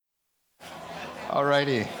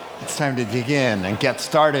Alrighty, it's time to dig in and get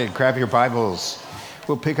started. Grab your Bibles.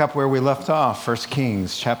 We'll pick up where we left off, 1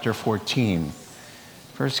 Kings chapter 14.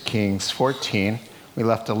 1 Kings 14, we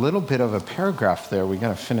left a little bit of a paragraph there. We're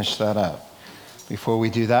going to finish that up. Before we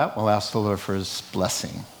do that, we'll ask the Lord for his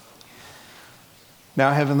blessing.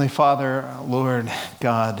 Now, Heavenly Father, Lord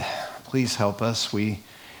God, please help us. We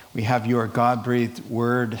have your God-breathed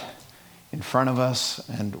word in front of us,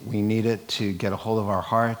 and we need it to get a hold of our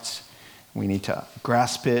hearts. We need to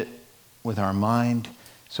grasp it with our mind,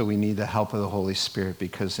 so we need the help of the Holy Spirit,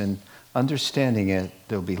 because in understanding it,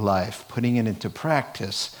 there'll be life. Putting it into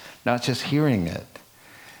practice, not just hearing it,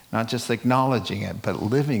 not just acknowledging it, but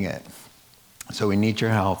living it. So we need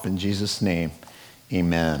your help. In Jesus' name,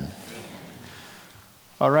 amen.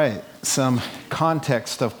 All right, some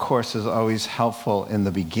context, of course, is always helpful in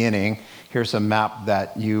the beginning. Here's a map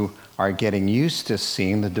that you are getting used to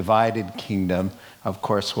seeing. The divided kingdom, of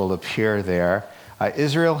course, will appear there.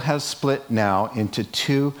 Israel has split now into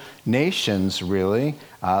two nations, really.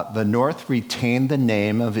 The north retained the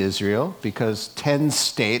name of Israel because 10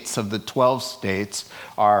 states of the 12 states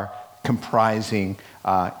are comprising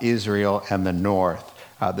Israel and the north.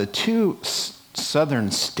 The two southern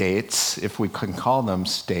states, if we can call them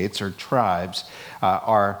states or tribes,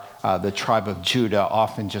 are the tribe of Judah,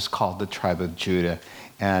 often just called the tribe of Judah.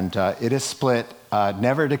 And it is split,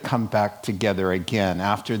 never to come back together again.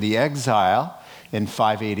 After the exile in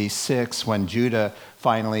 586, when Judah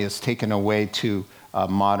finally is taken away to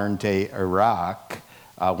modern-day Iraq,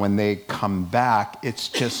 when they come back, it's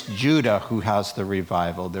just Judah who has the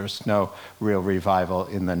revival. There's no real revival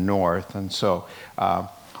in the north. And so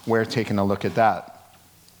we're taking a look at that.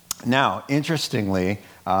 Now, interestingly,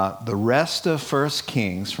 the rest of 1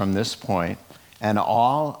 Kings from this point and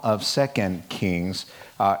all of 2 Kings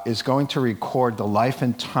is going to record the life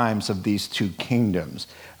and times of these two kingdoms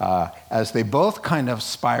as they both kind of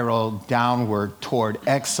spiral downward toward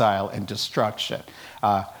exile and destruction.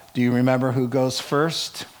 Do you remember who goes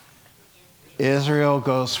first? Israel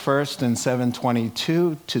goes first in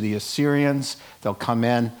 722 to the Assyrians. They'll come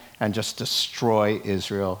in and just destroy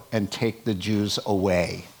Israel and take the Jews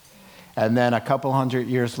away. And then a couple hundred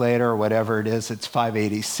years later, or whatever it is, it's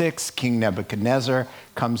 586, King Nebuchadnezzar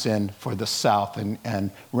comes in for the south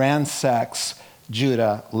and ransacks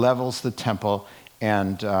Judah, levels the temple,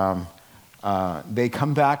 and they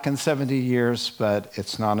come back in 70 years, but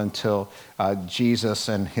it's not until Jesus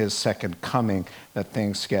and his second coming that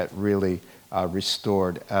things get really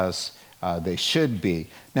restored as they should be.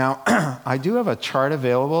 Now, I do have a chart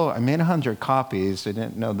available. I made 100 copies. I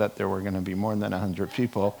didn't know that there were going to be more than 100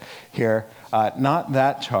 people here. Not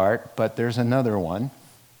that chart, but there's another one.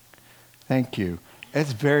 Thank you.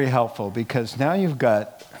 It's very helpful because now you've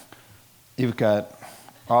got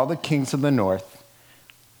all the kings of the north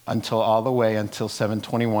all the way until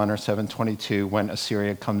 721 or 722 when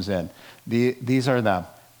Assyria comes in. These are them.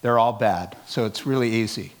 They're all bad, so it's really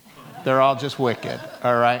easy. They're all just wicked,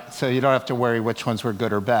 all right? So you don't have to worry which ones were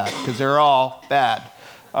good or bad, because they're all bad,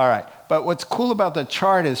 all right? But what's cool about the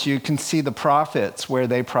chart is you can see the prophets where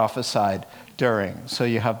they prophesied during. So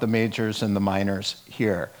you have the majors and the minors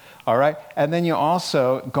here, all right? And then you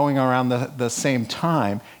also, going around the same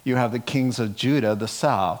time, you have the kings of Judah, the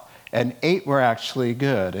south, and 8 were actually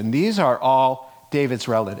good. And these are all David's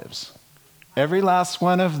relatives. Every last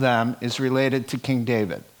one of them is related to King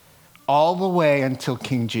David, all the way until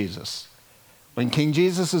King Jesus. When King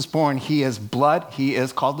Jesus is born, he is blood. He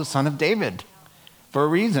is called the son of David for a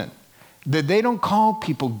reason. They don't call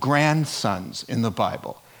people grandsons in the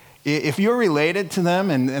Bible. If you're related to them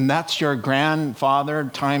and that's your grandfather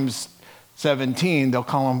times 17, they'll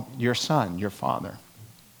call him your son, your father.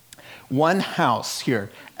 One house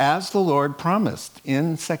here, as the Lord promised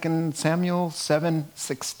in 2 Samuel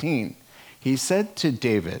 7:16. He said to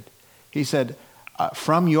David, he said,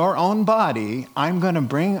 from your own body, I'm going to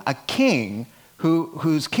bring a king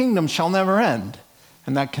whose kingdom shall never end.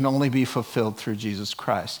 And that can only be fulfilled through Jesus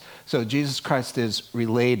Christ. So Jesus Christ is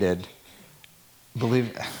related.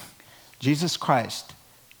 Jesus Christ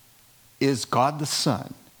is God the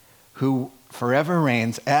Son, who forever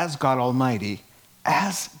reigns as God Almighty,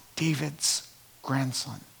 as David's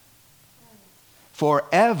grandson.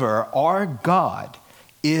 Forever, our God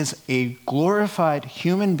is a glorified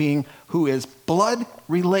human being who is blood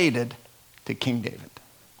related to King David.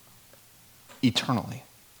 Eternally,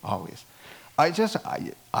 always. I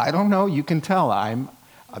don't know, you can tell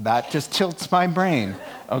that just tilts my brain,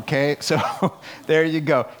 okay? So there you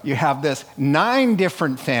go. You have this, 9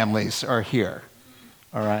 different families are here,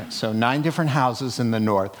 all right? So 9 different houses in the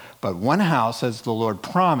north, but one house, as the Lord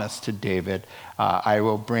promised to David, I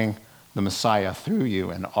will bring the Messiah through you,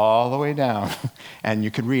 and all the way down. And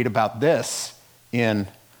you could read about this in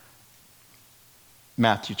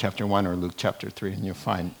Matthew chapter 1 or Luke chapter 3, and you'll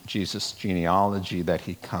find Jesus' genealogy that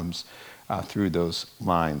he comes through those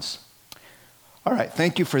lines. All right,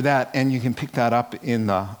 thank you for that, and you can pick that up in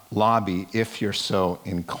the lobby if you're so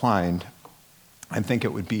inclined. I think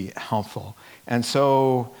it would be helpful. And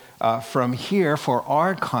so from here, for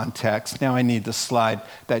our context, now I need the slide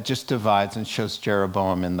that just divides and shows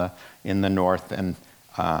Jeroboam in the north and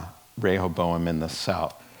Rehoboam in the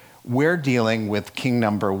south. We're dealing with king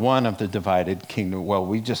number one of the divided kingdom. Well,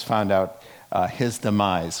 we just found out his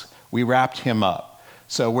demise. We wrapped him up.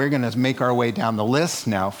 So we're going to make our way down the list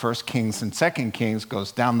now. 1 Kings and 2 Kings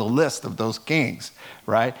goes down the list of those kings,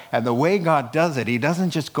 right? And the way God does it, he doesn't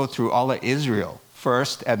just go through all of Israel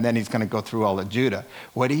first, and then he's going to go through all of Judah.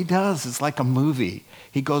 What he does is like a movie.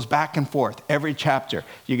 He goes back and forth every chapter.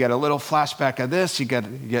 You get a little flashback of this. You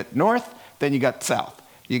get north, then you got south.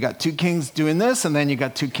 You got two kings doing this, and then you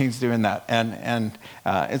got two kings doing that. And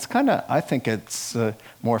it's kind of, I think it's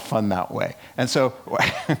more fun that way. And so,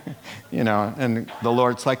 and the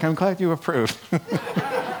Lord's like, I'm glad you approved.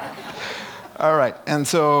 All right, and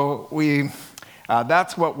so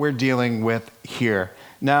that's what we're dealing with here.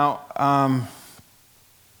 Now,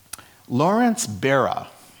 Lawrence Berra,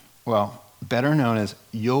 well, better known as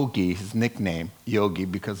Yogi, his nickname, Yogi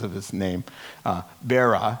because of his name,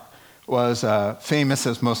 Berra, was famous,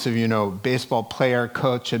 as most of you know, baseball player,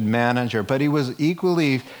 coach, and manager, but he was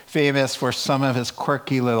equally famous for some of his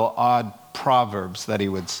quirky little odd proverbs that he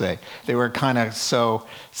would say. They were kind of so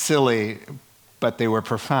silly, but they were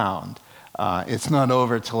profound. It's not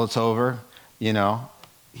over till it's over,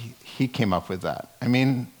 He came up with that. I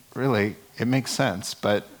mean, really, it makes sense,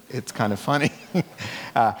 but it's kind of funny.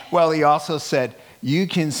 Well, he also said, you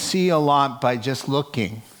can see a lot by just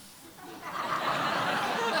looking.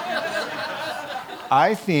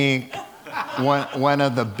 I think one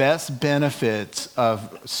of the best benefits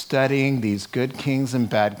of studying these good kings and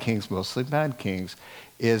bad kings, mostly bad kings,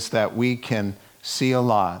 is that we can see a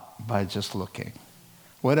lot by just looking.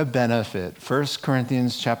 What a benefit. 1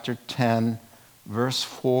 Corinthians chapter 10, verse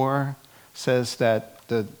 4 says that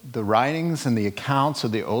the writings and the accounts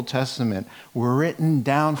of the Old Testament were written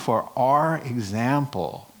down for our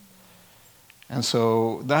example. And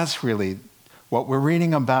so that's really what we're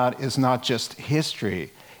reading about is not just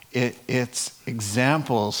history. It's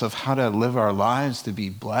examples of how to live our lives to be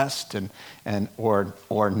blessed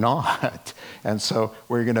or not. And so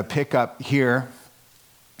we're going to pick up here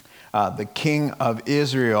the king of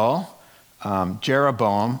Israel,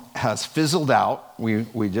 Jeroboam, has fizzled out.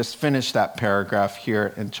 We just finished that paragraph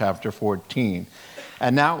here in chapter 14.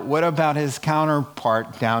 And now what about his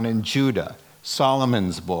counterpart down in Judah,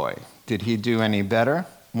 Solomon's boy? Did he do any better?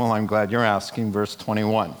 Well, I'm glad you're asking. Verse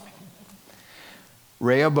 21.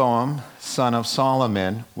 Rehoboam, son of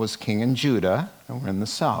Solomon, was king in Judah, and we're in the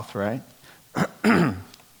south, right?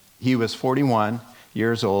 He was 41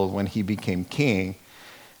 years old when he became king,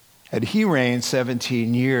 and he reigned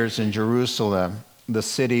 17 years in Jerusalem, the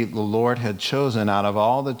city the Lord had chosen out of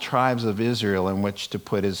all the tribes of Israel in which to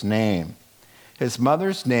put his name. His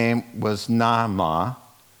mother's name was Naamah.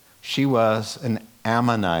 She was an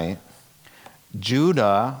Ammonite.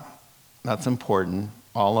 Judah, that's important,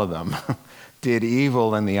 all of them, did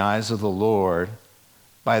evil in the eyes of the Lord.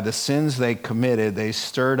 By the sins they committed, they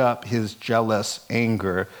stirred up his jealous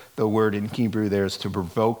anger. The word in Hebrew there is to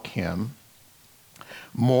provoke him,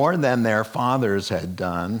 more than their fathers had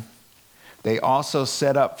done. They also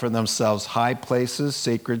set up for themselves high places,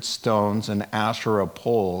 sacred stones, and Asherah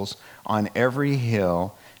poles on every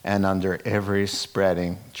hill and under every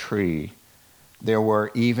spreading tree. There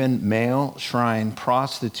were even male shrine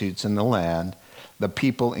prostitutes in the land. The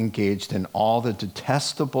people engaged in all the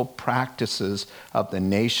detestable practices of the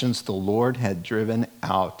nations the Lord had driven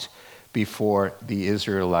out before the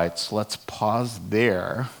Israelites. Let's pause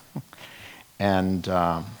there. And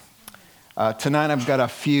tonight I've got a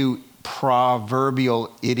few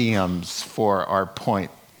proverbial idioms for our point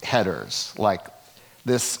headers, like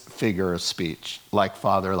this figure of speech, like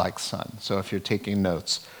father, like son. So if you're taking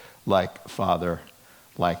notes, like father,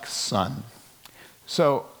 like son.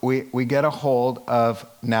 So we get a hold of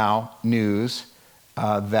now news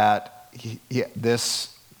that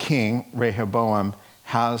this king, Rehoboam,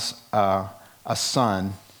 has a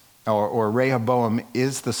son, or Rehoboam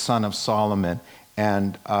is the son of Solomon.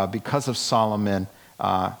 And because of Solomon,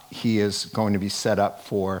 he is going to be set up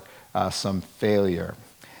for some failure.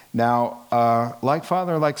 Now, like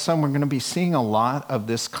father, like son, we're going to be seeing a lot of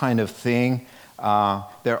this kind of thing.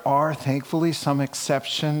 There are, thankfully, some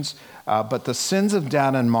exceptions, but the sins of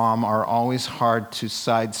dad and mom are always hard to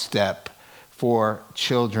sidestep for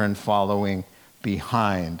children following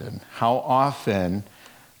behind. And how often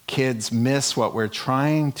kids miss what we're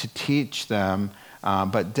trying to teach them,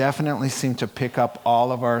 but definitely seem to pick up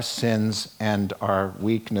all of our sins and our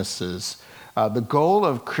weaknesses. The goal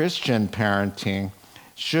of Christian parenting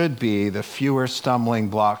should be the fewer stumbling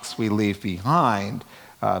blocks we leave behind,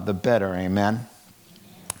 the better. Amen?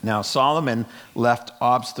 Now, Solomon left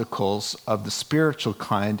obstacles of the spiritual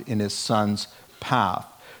kind in his son's path.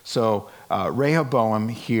 So Rehoboam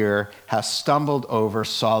here has stumbled over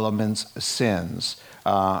Solomon's sins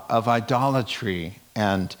of idolatry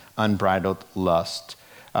and unbridled lust.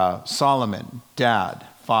 Solomon, dad,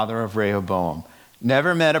 father of Rehoboam,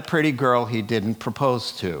 never met a pretty girl he didn't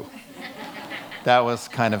propose to. That was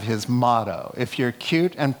kind of his motto. If you're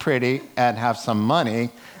cute and pretty and have some money,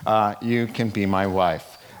 you can be my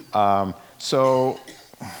wife. So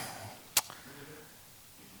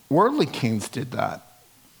worldly kings did that,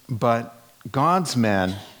 but God's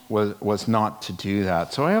man was not to do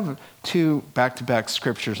that. So I have two back-to-back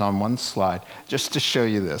scriptures on one slide just to show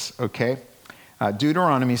you this, okay?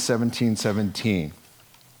 Deuteronomy 17:17.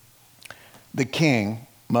 The king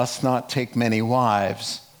must not take many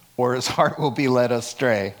wives, or his heart will be led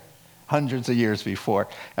astray, hundreds of years before.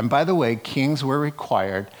 And by the way, kings were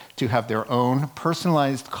required to have their own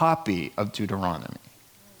personalized copy of Deuteronomy.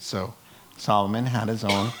 So Solomon had his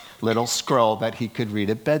own little scroll that he could read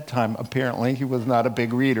at bedtime. Apparently, he was not a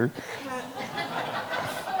big reader.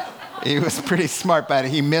 He was pretty smart, but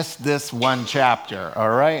he missed this one chapter, all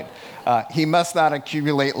right? He must not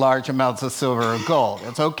accumulate large amounts of silver or gold.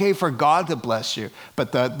 It's okay for God to bless you,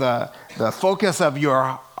 but the focus of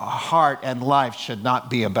your heart and life should not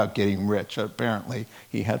be about getting rich. Apparently,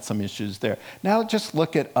 he had some issues there. Now, just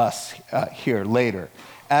look at us here later.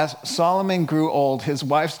 As Solomon grew old, his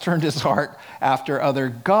wives turned his heart after other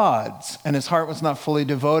gods, and his heart was not fully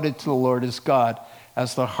devoted to the Lord his God,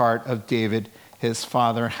 as the heart of David, his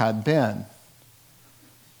father, had been.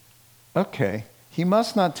 Okay, he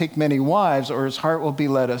must not take many wives, or his heart will be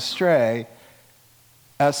led astray.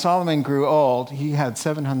 As Solomon grew old, he had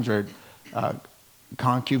 700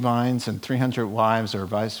 concubines and 300 wives, or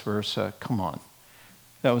vice versa. Come on.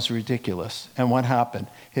 That was ridiculous. And what happened?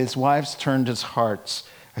 His wives turned his hearts,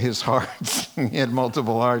 he had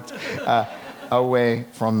multiple hearts, away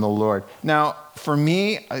from the Lord. Now, for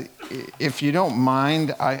me, if you don't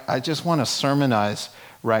mind, I just want to sermonize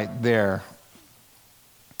right there.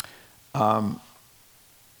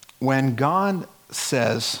 When God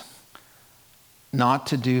says not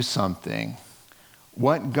to do something,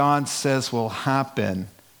 what God says will happen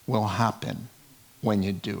when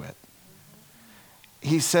you do it.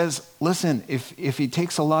 He says, listen, if he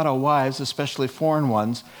takes a lot of wives, especially foreign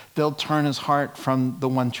ones, they'll turn his heart from the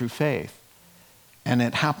one true faith. And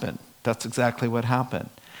it happened. That's exactly what happened.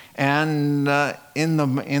 And in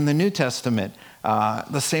the New Testament,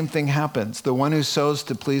 the same thing happens. The one who sows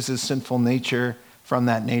to please his sinful nature, from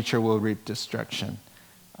that nature will reap destruction.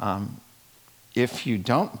 If you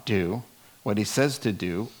don't do what he says to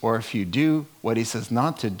do, or if you do what he says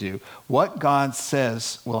not to do, what God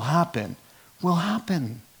says will happen.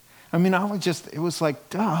 I mean, it was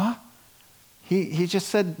like, duh. He just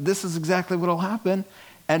said, this is exactly what will happen.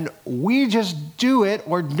 And we just do it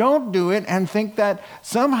or don't do it and think that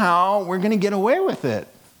somehow we're going to get away with it.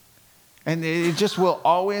 And it just will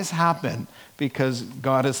always happen because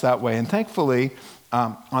God is that way. And thankfully,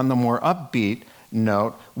 on the more upbeat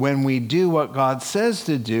note, when we do what God says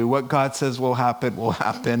to do, what God says will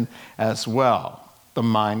happen as well. The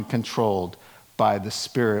mind controlled by the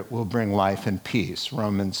Spirit will bring life and peace.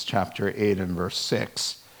 Romans chapter 8 and verse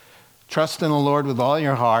 6. Trust in the Lord with all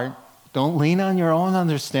your heart. Don't lean on your own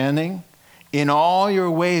understanding. In all your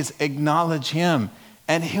ways, acknowledge him,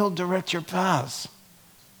 and he'll direct your paths.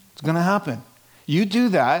 It's going to happen. You do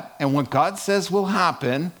that, and what God says will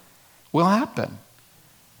happen.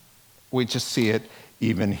 We just see it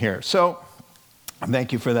even here. So,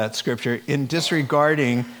 thank you for that scripture. In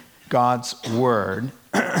disregarding God's word,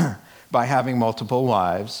 by having multiple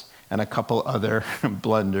wives and a couple other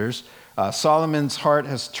blunders, Solomon's heart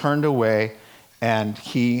has turned away, and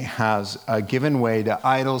he has given way to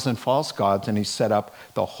idols and false gods, and he set up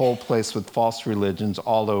the whole place with false religions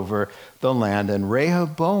all over the land. And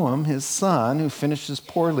Rehoboam, his son, who finishes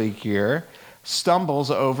poorly here,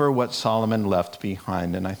 stumbles over what Solomon left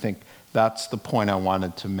behind. And I think that's the point I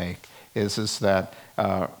wanted to make, is that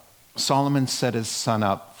Solomon set his son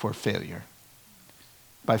up for failure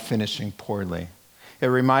by finishing poorly. It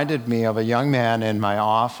reminded me of a young man in my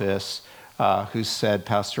office who said,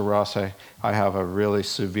 Pastor Ross, I have a really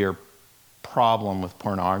severe problem with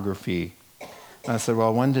pornography. And I said,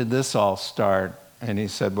 well, when did this all start? And he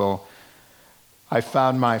said, well, I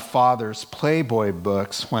found my father's Playboy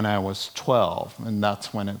books when I was 12, and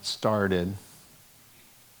that's when it started.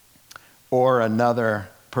 Or another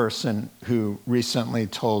person who recently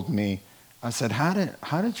told me, I said, how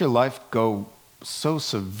did your life go so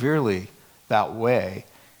severely that way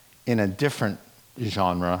in a different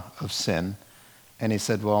genre of sin? And he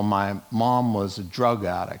said, well, my mom was a drug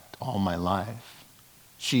addict all my life.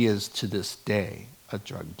 She is to this day a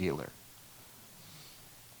drug dealer.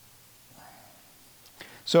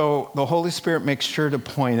 So the Holy Spirit makes sure to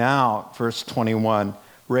point out, verse 21,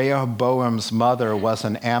 Rehoboam's mother was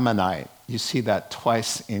an Ammonite. You see that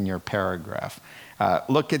twice in your paragraph.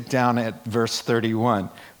 Look down at verse 31.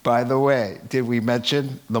 By the way, did we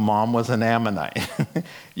mention the mom was an Ammonite?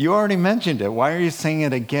 You already mentioned it. Why are you saying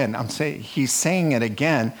it again? He's saying it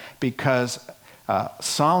again because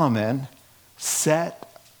Solomon set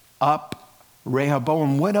up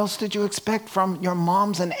Rehoboam. What else did you expect from your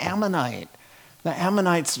mom's an Ammonite? The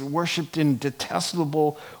Ammonites worshipped in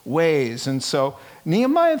detestable ways. And so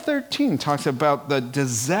Nehemiah 13 talks about the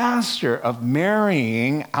disaster of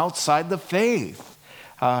marrying outside the faith.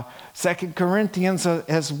 2 Corinthians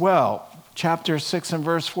as well, chapter 6 and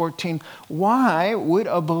verse 14. Why would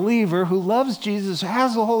a believer who loves Jesus, who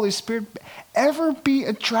has the Holy Spirit, ever be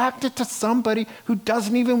attracted to somebody who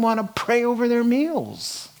doesn't even want to pray over their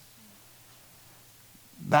meals?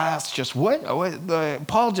 That's just what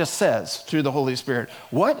Paul just says through the Holy Spirit.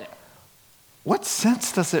 What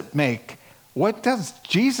sense does it make? What does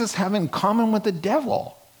Jesus have in common with the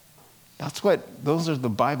devil? Those are the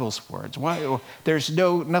Bible's words. Why? There's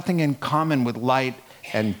nothing in common with light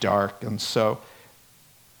and dark. And so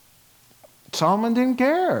Solomon didn't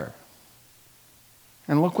care.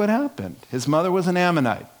 And look what happened. His mother was an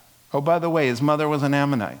Ammonite. Oh, by the way, his mother was an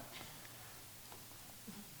Ammonite.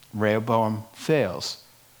 Rehoboam fails.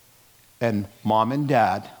 And mom and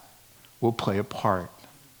dad will play a part.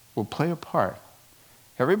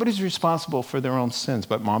 Everybody's responsible for their own sins,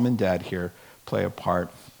 but mom and dad here play a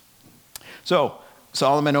part. So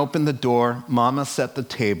Solomon opened the door, mama set the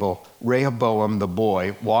table, Rehoboam, the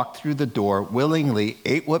boy, walked through the door, willingly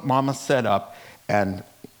ate what mama set up, and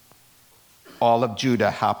all of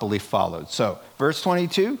Judah happily followed. So verse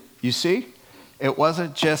 22, you see, it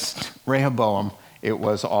wasn't just Rehoboam, it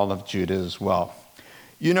was all of Judah as well.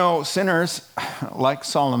 You know, sinners like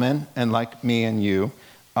Solomon and like me and you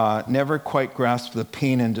never quite grasp the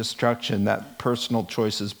pain and destruction that personal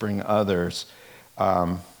choices bring others.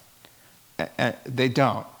 They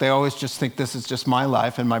don't. They always just think this is just my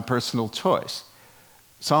life and my personal choice.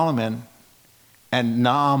 Solomon and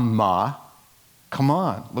Naamah, come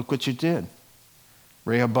on, look what you did.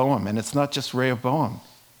 Rehoboam, and it's not just Rehoboam,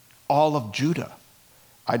 all of Judah.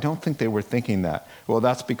 I don't think they were thinking that. Well,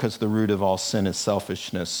 that's because the root of all sin is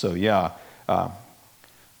selfishness. So yeah,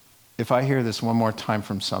 if I hear this one more time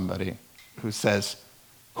from somebody who says,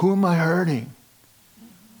 who am I hurting?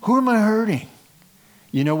 Who am I hurting?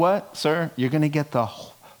 You know what, sir? You're going to get the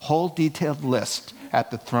whole detailed list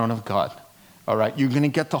at the throne of God. All right? You're going to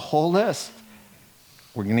get the whole list.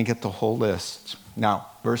 We're going to get the whole list. Now,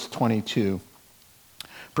 verse 22,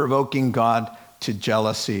 provoking God to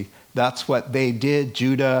jealousy. That's what they did.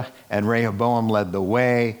 Judah and Rehoboam led the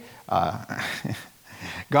way.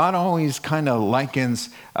 God always kind of likens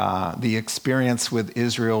the experience with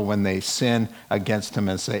Israel when they sin against him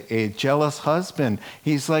as a jealous husband.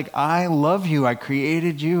 He's like, I love you. I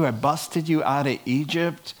created you. I busted you out of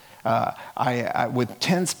Egypt with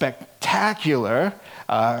 10 spectacular,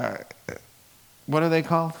 what are they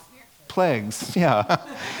called? Plagues. Yeah.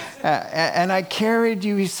 And I carried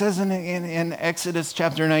you, he says in Exodus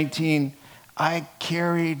chapter 19, I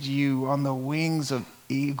carried you on the wings of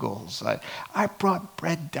eagles. I brought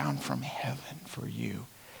bread down from heaven for you.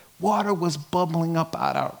 Water was bubbling up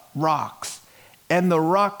out of rocks. And the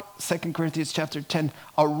rock, 2 Corinthians chapter 10,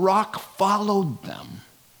 a rock followed them,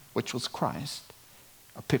 which was Christ,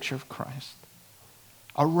 a picture of Christ.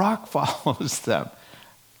 A rock follows them.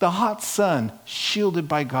 The hot sun, shielded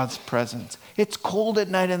by God's presence. It's cold at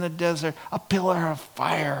night in the desert, a pillar of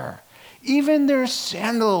fire. Even their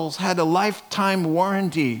sandals had a lifetime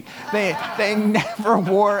warranty. They never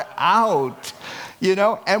wore out, you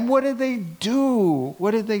know? And what did they do?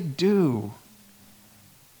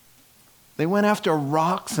 They went after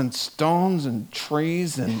rocks and stones and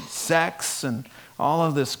trees and sex and all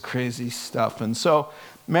of this crazy stuff. And so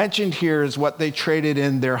mentioned here is what they traded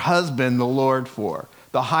in their husband, the Lord, for.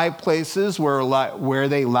 The high places where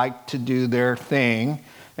they liked to do their thing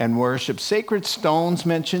and worship. Sacred stones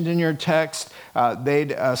mentioned in your text,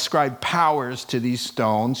 they'd ascribe powers to these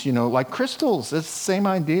stones, like crystals. It's the same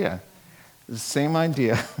idea. The same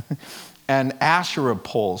idea. And Asherah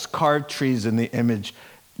poles, carved trees in the image,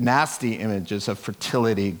 nasty images of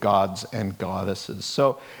fertility, gods and goddesses.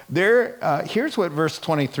 So here's what verse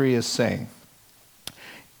 23 is saying.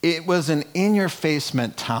 It was an in-your-face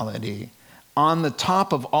mentality. On the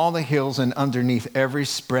top of all the hills and underneath every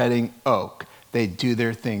spreading oak, they do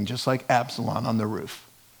their thing, just like Absalom on the roof,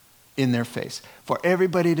 in their face, for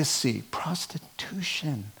everybody to see.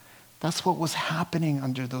 Prostitution. That's what was happening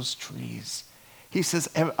under those trees. He says,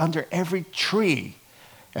 under every tree,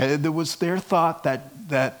 there was their thought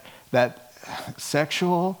that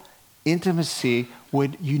sexual intimacy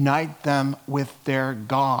would unite them with their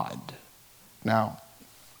God. Now,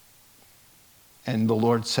 and the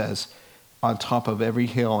Lord says, on top of every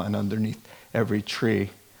hill and underneath every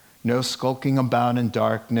tree, no skulking about in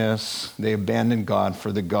darkness. They abandoned God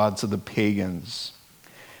for the gods of the pagans.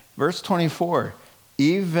 Verse 24,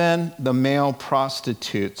 even the male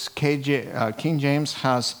prostitutes. King James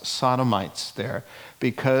has sodomites there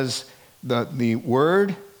because the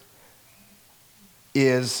word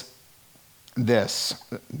is this.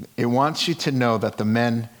 It wants you to know that the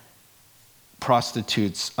men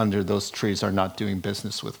prostitutes under those trees are not doing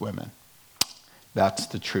business with women. That's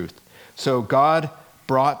the truth. So God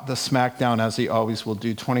brought the smackdown, as he always will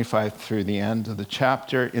do, 25 through the end of the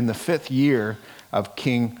chapter. In the 5th year of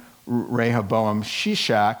King Rehoboam,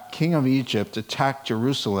 Shishak, king of Egypt, attacked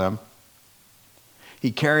Jerusalem.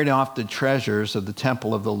 He carried off the treasures of the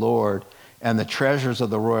temple of the Lord and the treasures of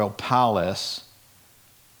the royal palace.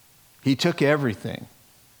 He took everything,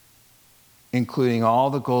 including all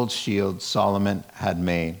the gold shields Solomon had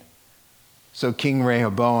made. So King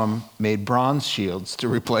Rehoboam made bronze shields to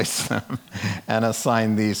replace them and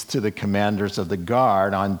assigned these to the commanders of the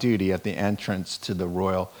guard on duty at the entrance to the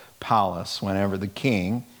royal palace. Whenever the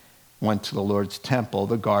king went to the Lord's temple,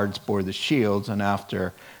 the guards bore the shields, and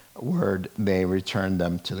afterward they returned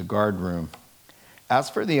them to the guard room. As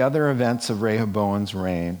for the other events of Rehoboam's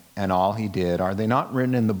reign and all he did, are they not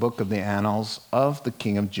written in the book of the annals of the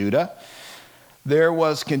king of Judah? There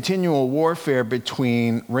was continual warfare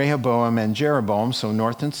between Rehoboam and Jeroboam, so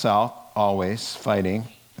north and south, always fighting.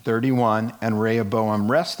 31, and Rehoboam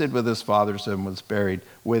rested with his fathers and was buried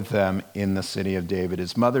with them in the city of David.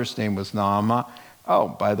 His mother's name was Naamah. Oh,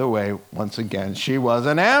 by the way, once again, she was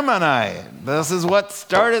an Ammonite. This is what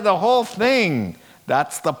started the whole thing.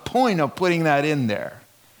 That's the point of putting that in there.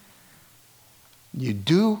 You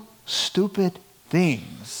do stupid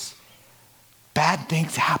things, bad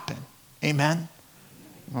things happen. Amen?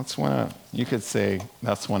 You could say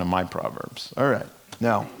that's one of my proverbs. All right.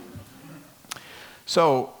 Now,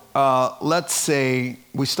 so let's say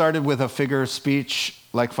we started with a figure of speech,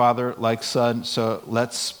 like father, like son. So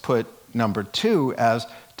let's put number 2 as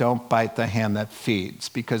don't bite the hand that feeds,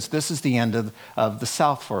 because this is the end of the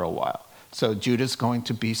South for a while. So Judah's going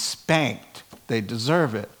to be spanked. They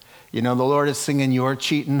deserve it. The Lord is singing your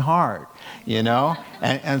cheating heart,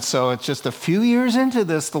 And so it's just a few years into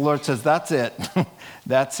this, the Lord says, that's it.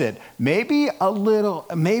 That's it. Maybe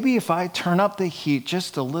if I turn up the heat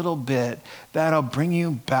just a little bit, that'll bring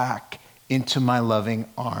you back into my loving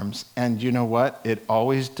arms. And you know what? It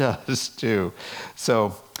always does too.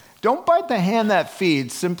 So don't bite the hand that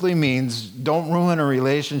feeds simply means don't ruin a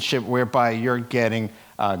relationship whereby you're getting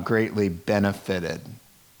greatly benefited.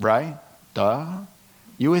 Right? Duh.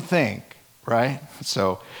 You would think, right?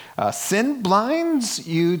 So sin blinds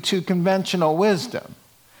you to conventional wisdom,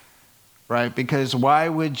 right? Because why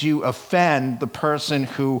would you offend the person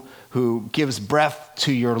who gives breath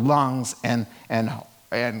to your lungs and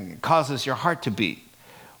causes your heart to beat?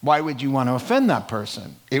 Why would you want to offend that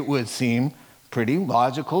person? It would seem pretty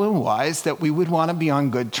logical and wise that we would want to be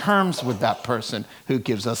on good terms with that person who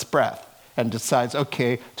gives us breath and decides,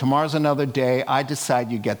 okay, tomorrow's another day, I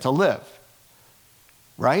decide you get to live.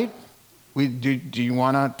 Right? Do you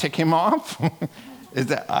want to tick him off?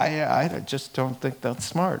 I just don't think that's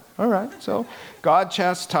smart. All right. So God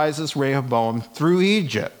chastises Rehoboam through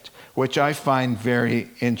Egypt, which I find very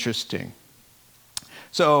interesting.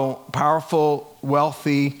 So powerful,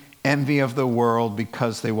 wealthy, envy of the world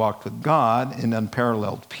because they walked with God in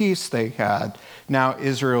unparalleled peace they had. Now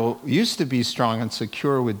Israel used to be strong and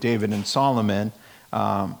secure with David and Solomon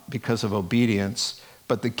because of obedience.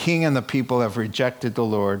 But the king and the people have rejected the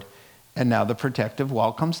Lord, and now the protective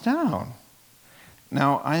wall comes down.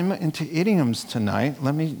 Now, I'm into idioms tonight.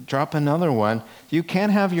 Let me drop another one. You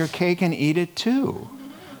can't have your cake and eat it too.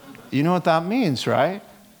 You know what that means, right?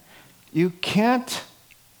 You can't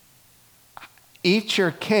eat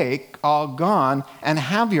your cake all gone and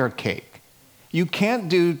have your cake. You can't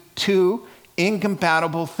do two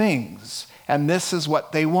incompatible things. And this is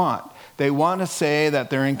what they want. They want to say that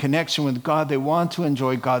they're in connection with God. They want to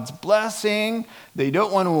enjoy God's blessing. They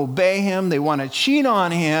don't want to obey him. They want to cheat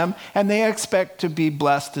on him. And they expect to be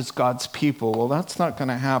blessed as God's people. Well, that's not going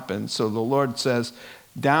to happen. So the Lord says,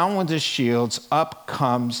 down with the shields, up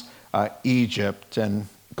comes Egypt. And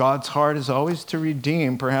God's heart is always to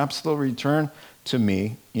redeem. Perhaps they'll return to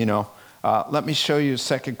me. Let me show you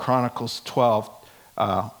 2 Chronicles 12,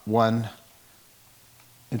 1.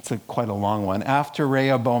 It's quite a long one. After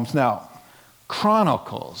Rehoboam's. Now,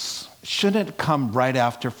 Chronicles shouldn't come right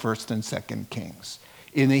after 1st and 2nd Kings.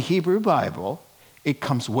 In the Hebrew Bible, it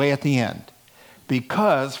comes way at the end.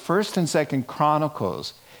 Because 1st and 2nd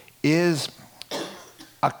Chronicles is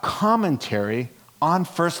a commentary on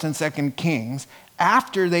 1st and 2nd Kings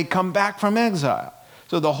after they come back from exile.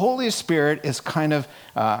 So the Holy Spirit is kind of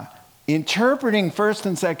interpreting 1st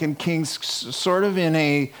and 2nd Kings sort of in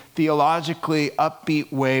a theologically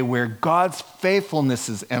upbeat way where God's faithfulness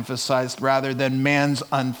is emphasized rather than man's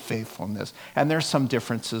unfaithfulness. And there's some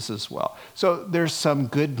differences as well. So there's some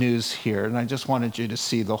good news here, and I just wanted you to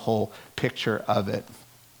see the whole picture of it.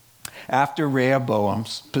 After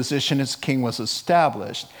Rehoboam's position as king was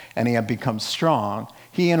established and he had become strong,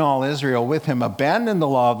 he and all Israel with him abandoned the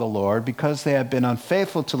law of the Lord because they had been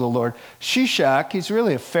unfaithful to the Lord. Shishak, he's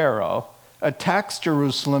really a pharaoh, attacks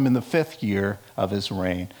Jerusalem in the 5th year of his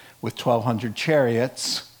reign with 1,200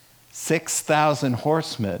 chariots, 6,000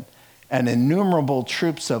 horsemen, and innumerable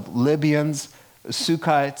troops of Libyans,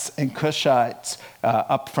 Sukkites, and Cushites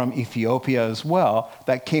up from Ethiopia as well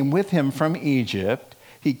that came with him from Egypt.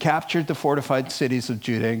 He captured the fortified cities of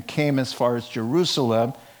Judah and came as far as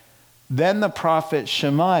Jerusalem. Then the prophet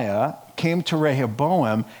Shemaiah came to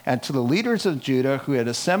Rehoboam and to the leaders of Judah who had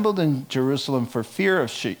assembled in Jerusalem for fear of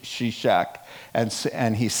Shishak.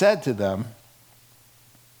 And he said to them,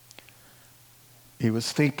 he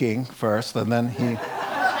was thinking first, and then he...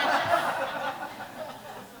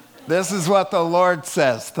 This is what the Lord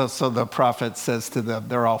says. So the prophet says to them,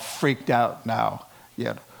 they're all freaked out now.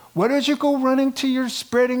 Why don't you go running to your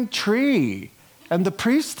spreading tree and the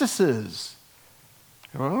priestesses?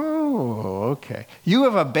 Oh, okay. You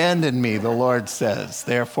have abandoned me, the Lord says.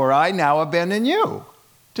 Therefore, I now abandon you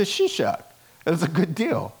to Shishak. That's a good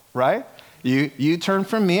deal, right? You turn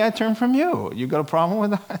from me, I turn from you. You got a problem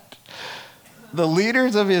with that? The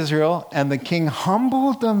leaders of Israel and the king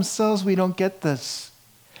humbled themselves. We don't get this.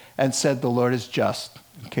 And said, the Lord is just.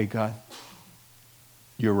 Okay, God,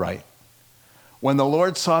 you're right. When the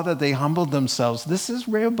Lord saw that they humbled themselves, this is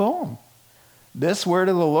Rehoboam. This word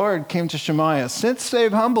of the Lord came to Shemaiah. Since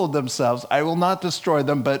they've humbled themselves, I will not destroy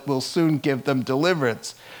them, but will soon give them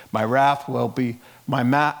deliverance. My wrath will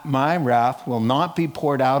not be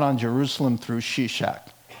poured out on Jerusalem through Shishak.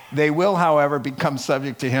 They will, however, become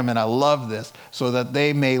subject to him, and I love this, so that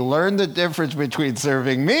they may learn the difference between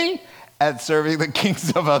serving me and serving the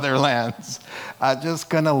kings of other lands. I'm just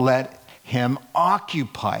going to let him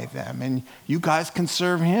occupy them, and you guys can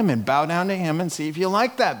serve him and bow down to him and see if you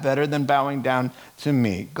like that better than bowing down to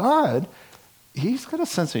me. God, he's got a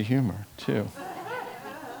sense of humor too.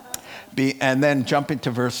 And then jump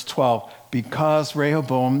into verse 12. Because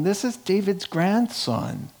Rehoboam, this is David's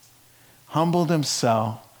grandson, humbled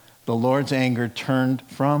himself, the Lord's anger turned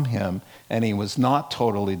from him, and he was not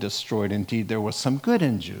totally destroyed. Indeed, there was some good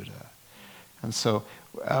in Judah. And so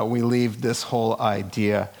we leave this whole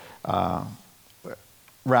idea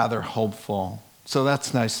rather hopeful. So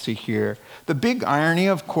that's nice to hear. The big irony,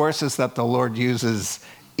 of course, is that the Lord uses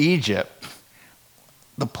Egypt,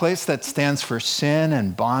 the place that stands for sin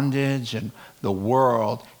and bondage and the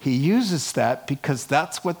world. He uses that because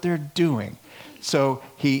that's what they're doing. So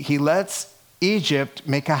he lets Egypt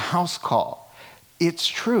make a house call. It's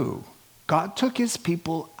true. God took his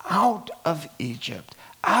people out of Egypt,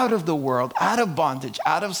 out of the world, out of bondage,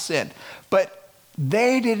 out of sin. But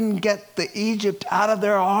they didn't get the Egypt out of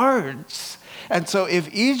their hearts. And so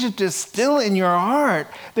if Egypt is still in your heart,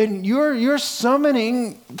 then you're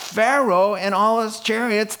summoning Pharaoh and all his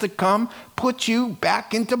chariots to come put you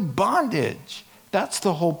back into bondage. That's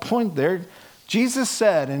the whole point there. Jesus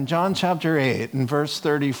said in John chapter 8 and verse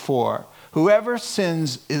 34, whoever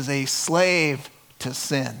sins is a slave to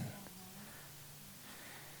sin.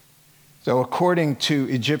 So according to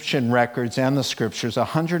Egyptian records and the scriptures,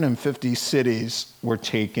 150 cities were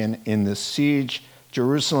taken in the siege.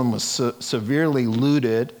 Jerusalem was severely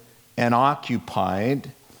looted and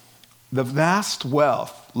occupied. The vast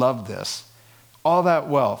wealth, love this, all that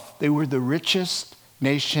wealth, they were the richest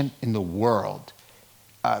nation in the world.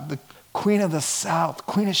 The Queen of the South,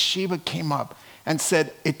 Queen of Sheba, came up and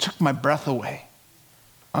said, it took my breath away.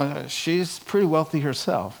 She's pretty wealthy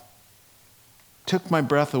herself. Took my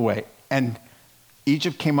breath away. And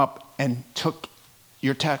Egypt came up and took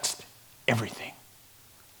your text, everything.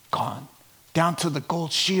 Gone. Down to the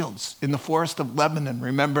gold shields in the forest of Lebanon.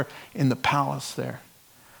 Remember, in the palace there.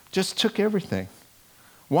 Just took everything.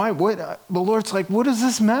 Why? The Lord's like, what does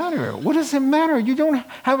this matter? What does it matter? You don't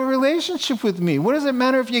have a relationship with me. What does it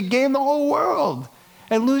matter if you gain the whole world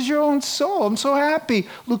and lose your own soul? I'm so happy.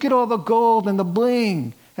 Look at all the gold and the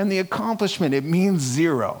bling and the accomplishment. It means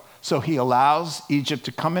zero. So he allows Egypt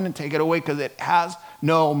to come in and take it away because it has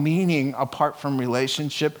no meaning apart from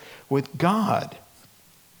relationship with God.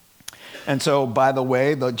 And so, by the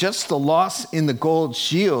way, just the loss in the gold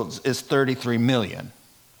shields is 33 million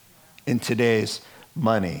in today's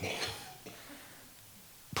money.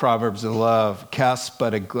 Proverbs of love, cast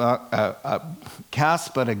but a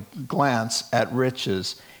glance at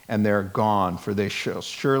riches, and they're gone, for they shall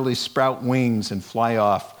surely sprout wings and fly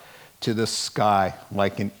off to the sky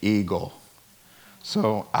like an eagle.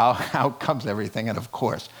 So out comes everything, and of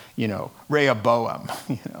course, Rehoboam,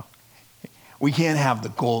 we can't have the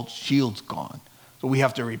gold shields gone. So we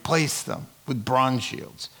have to replace them with bronze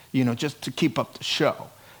shields, just to keep up the show.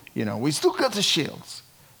 We still got the shields,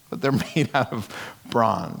 but they're made out of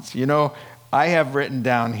bronze. I have written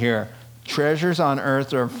down here, treasures on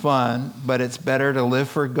earth are fun, but it's better to live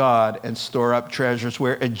for God and store up treasures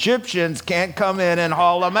where Egyptians can't come in and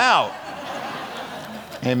haul them out.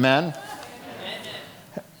 Amen?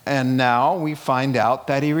 And now we find out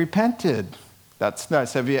that he repented. That's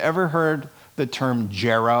nice. Have you ever heard the term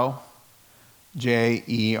JERO?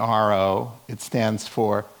 J-E-R-O. It stands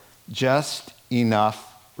for just enough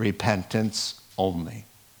repentance only.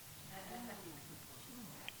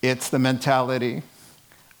 It's the mentality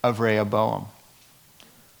of Rehoboam.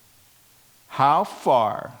 How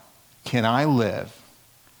far can I live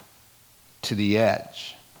to the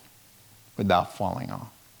edge without falling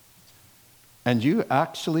off? And you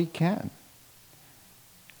actually can.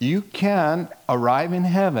 You can arrive in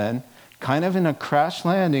heaven kind of in a crash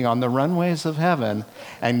landing on the runways of heaven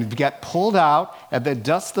and get pulled out and they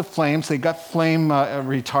dust the flames. They got flame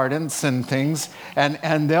retardants and things,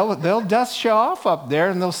 and they'll dust you off up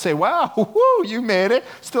there and they'll say, wow, woo, you made it.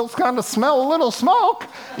 Still kind of smell a little smoke,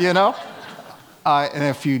 And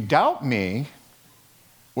if you doubt me,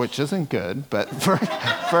 which isn't good, but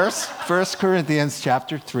First Corinthians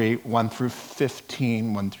chapter 3, 1 through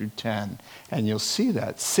 15, 1 through 10, and you'll see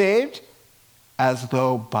that. Saved as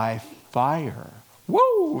though by fire.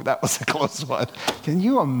 Whoa, that was a close one. Can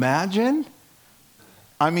you imagine?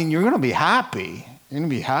 You're going to be happy. You're going to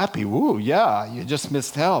be happy. Woo, yeah, you just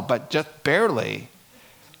missed hell, but just barely.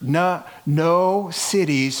 No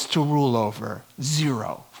cities to rule over.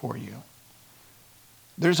 0 for you.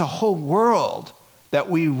 There's a whole world that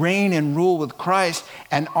we reign and rule with Christ,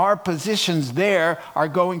 and our positions there are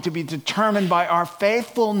going to be determined by our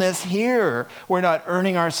faithfulness here. We're not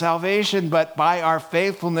earning our salvation, but by our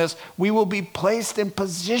faithfulness, we will be placed in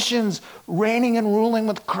positions reigning and ruling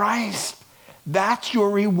with Christ. That's your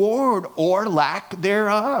reward or lack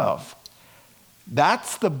thereof.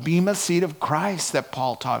 That's the bema seat of Christ that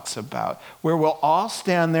Paul talks about, where we'll all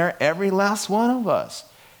stand there, every last one of us.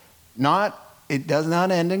 It does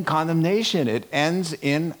not end in condemnation. It ends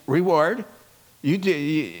in reward. You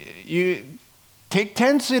take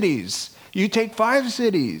 10 cities. You take 5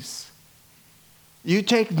 cities. You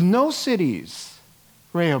take no cities.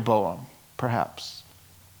 Rehoboam, perhaps.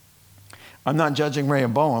 I'm not judging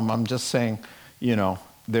Rehoboam. I'm just saying,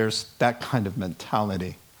 there's that kind of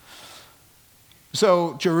mentality.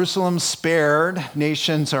 So Jerusalem spared,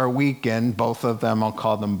 nations are weakened, both of them, I'll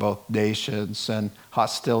call them both nations, and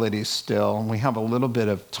hostilities still, and we have a little bit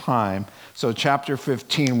of time. So chapter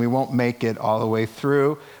 15, we won't make it all the way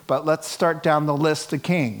through, but let's start down the list of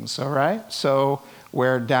kings, all right? So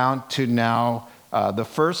we're down to now, the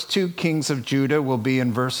first 2 kings of Judah will be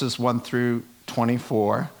in verses 1 through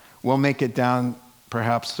 24. We'll make it down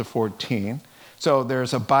perhaps to 14. So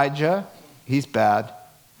there's Abijah, he's bad,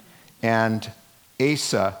 and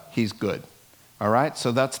Asa, he's good. All right?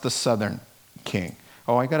 So that's the southern king.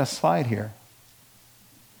 Oh, I got a slide here.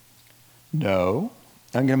 No.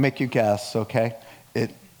 I'm going to make you guess, okay?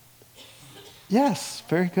 Yes,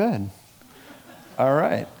 very good. All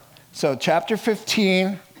right. So chapter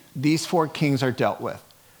 15, these 4 kings are dealt with.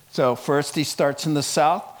 So first he starts in the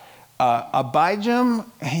south. Abijam,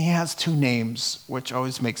 he has 2 names, which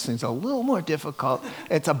always makes things a little more difficult.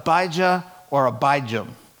 It's Abijah or Abijam.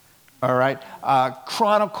 All right.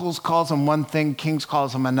 Chronicles calls him one thing, Kings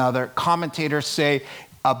calls him another. Commentators say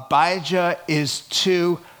Abijah is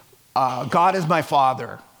to God is my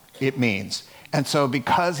father, it means. And so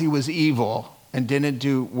because he was evil and didn't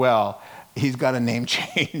do well, he's got a name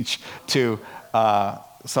change to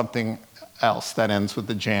something else that ends with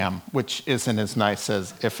the jam, which isn't as nice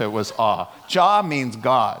as if it was Ah. Jah means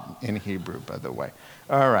God in Hebrew, by the way.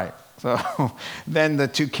 All right, so then the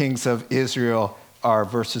two kings of Israel are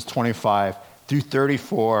verses 25 through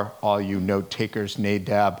 34. All you note takers,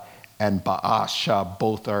 Nadab and Baasha,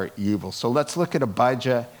 both are evil. So let's look at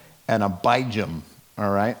Abijah and Abijam, all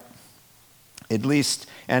right? At least,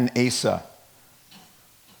 and Asa.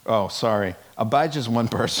 Oh, sorry. Abijah's one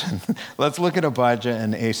person. Let's look at Abijah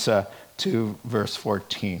and Asa 2, verse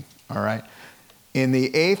 14, all right? In the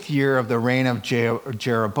 8th year of the reign of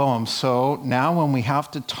Jeroboam, so now when we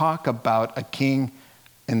have to talk about a king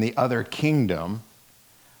in the other kingdom,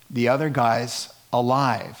 the other guy's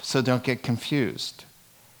alive, so don't get confused.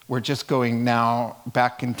 We're just going now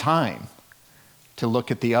back in time to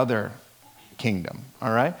look at the other kingdom,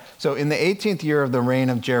 all right? So in the 18th year of the reign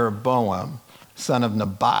of Jeroboam, son of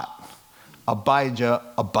Nebat, Abijah,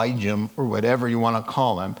 Abijam, or whatever you want to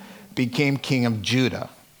call him, became king of Judah,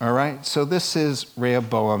 all right? So this is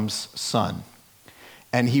Rehoboam's son.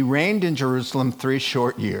 And he reigned in Jerusalem 3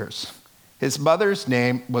 short years. His mother's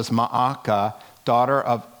name was Maacah, daughter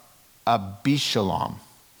of Abishalom.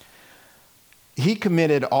 He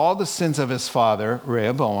committed all the sins of his father,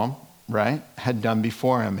 Rehoboam, right, had done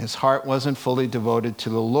before him. His heart wasn't fully devoted to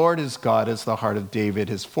the Lord his God as the heart of David,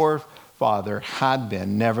 his forefather, had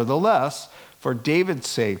been. Nevertheless, for David's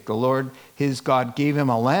sake, the Lord his God gave him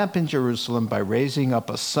a lamp in Jerusalem by raising up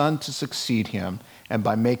a son to succeed him and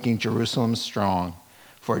by making Jerusalem strong.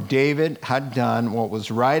 For David had done what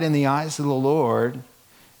was right in the eyes of the Lord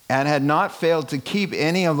and had not failed to keep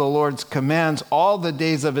any of the Lord's commands all the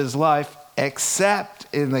days of his life, except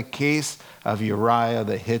in the case of Uriah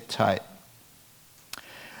the Hittite.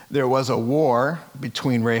 There was a war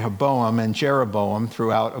between Rehoboam and Jeroboam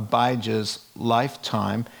throughout Abijah's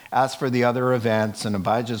lifetime. As for the other events in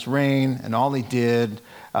Abijah's reign and all he did,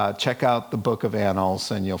 check out the book of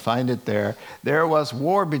Annals and you'll find it there. There was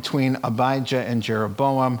war between Abijah and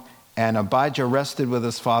Jeroboam, and Abijah rested with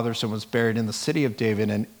his fathers and was buried in the city of David,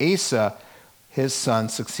 and Asa, his son,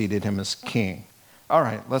 succeeded him as king. All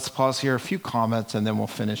right, let's pause here, a few comments, and then we'll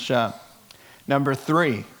finish up. Number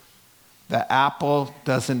 3, the apple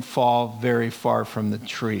doesn't fall very far from the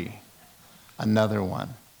tree. Another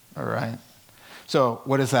one, all right? So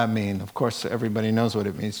what does that mean? Of course, everybody knows what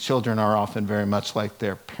it means. Children are often very much like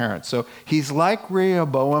their parents. So he's like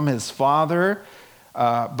Rehoboam, his father,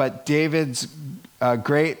 but David's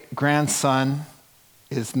great-grandson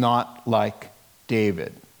is not like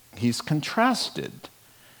David. He's contrasted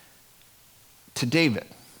to David,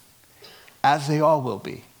 as they all will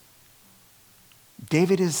be.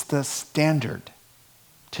 David is the standard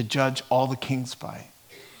to judge all the kings by,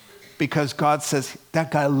 because God says,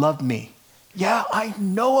 that guy loved me. Yeah, I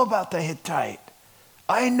know about the Hittite.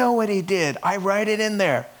 I know what he did. I write it in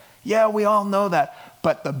there. Yeah, we all know that.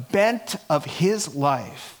 But the bent of his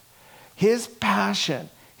life, his passion,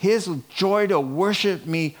 his joy to worship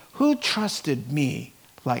me, who trusted me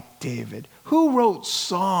like David? Who wrote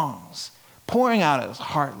songs pouring out his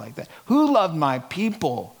heart like that? Who loved my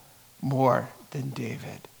people more than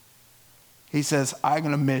David? He says, I'm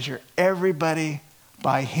going to measure everybody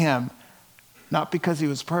by him, not because he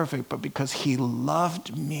was perfect, but because he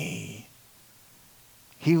loved me.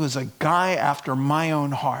 He was a guy after my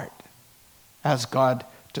own heart, as God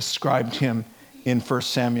described him in 1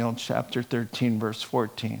 Samuel chapter 13, verse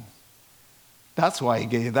 14. That's why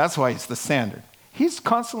he's the standard. He's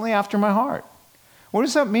constantly after my heart. What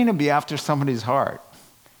does that mean to be after somebody's heart?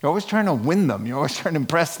 You're always trying to win them. You're always trying to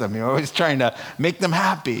impress them. You're always trying to make them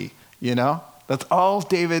happy, you know? That's all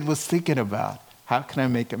David was thinking about. How can I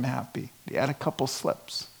make him happy? He had a couple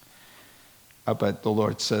slips. But the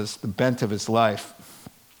Lord says the bent of his life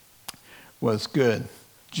was good.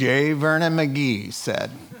 J. Vernon McGee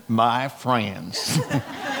said, my friends.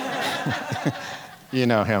 You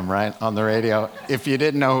know him, right? On the radio. If you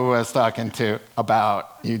didn't know who I was talking to about,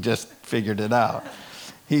 you just figured it out.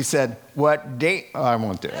 He said, I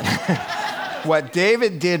won't do it. What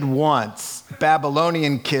David did once,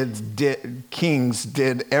 Babylonian kings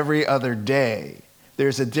did every other day.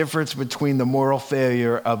 There's a difference between the moral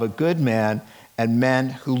failure of a good man and men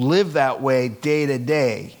who live that way day to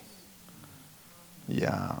day.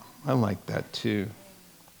 Yeah, I like that too.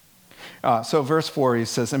 So verse 4, he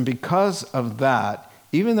says, and because of that,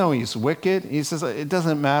 even though he's wicked, he says, it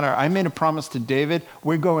doesn't matter. I made a promise to David.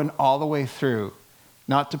 We're going all the way through,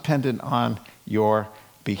 not dependent on your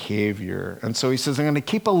behavior. And so he says, I'm going to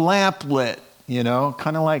keep a lamp lit, kind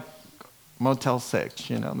of like Motel 6,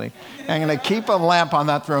 I'm going to keep a lamp on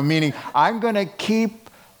that throne, meaning I'm going to keep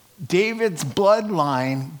David's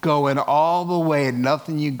bloodline going all the way, and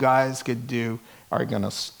nothing you guys could do are going to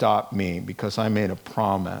stop me because I made a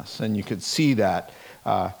promise. And you could see that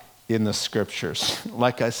in the scriptures.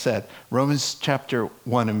 Like I said, Romans chapter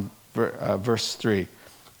 1 and verse 3.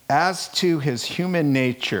 As to his human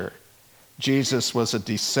nature, Jesus was a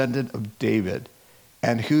descendant of David,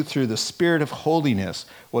 and who through the Spirit of holiness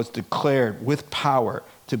was declared with power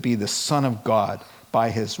to be the Son of God by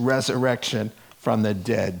his resurrection from the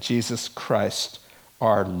dead, Jesus Christ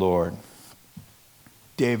our Lord.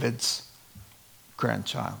 David's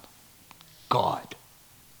grandchild, God.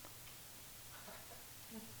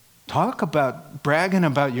 Talk about bragging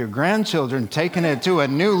about your grandchildren, taking it to a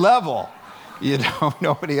new level.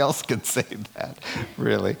 Nobody else can say that,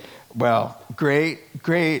 really. Well, great.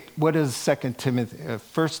 What does 1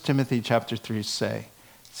 Timothy chapter 3 say? It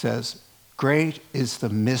says, great is the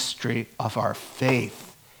mystery of our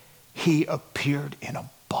faith. He appeared in a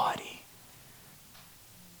body.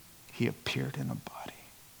 He appeared in a body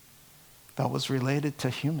that was related to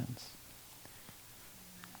humans.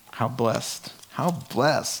 How blessed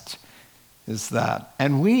is that?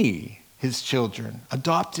 And we, his children,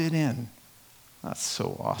 adopted in. That's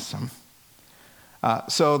so awesome.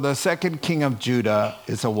 So the second king of Judah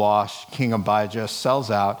is a wash. King Abijah sells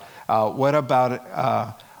out. What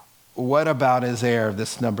about his heir,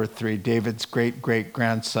 this number 3, David's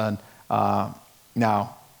great-great-grandson?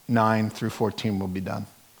 Now, 9 through 14 will be done.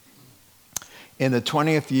 In the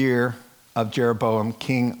 20th year of Jeroboam,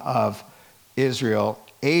 king of Israel,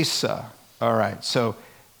 Asa. All right, so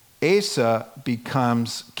Asa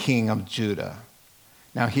becomes king of Judah.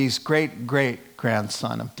 Now, he's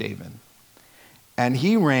great-great-grandson of David. And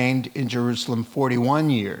he reigned in Jerusalem 41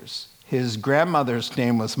 years. His grandmother's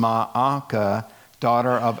name was Maacah,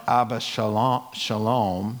 daughter of Abba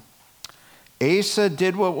Shalom. Asa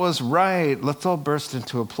did what was right. Let's all burst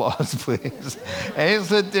into applause, please.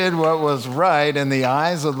 Asa did what was right in the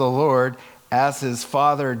eyes of the Lord, as his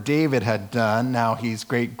father David had done. Now he's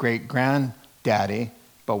great-great-granddaddy,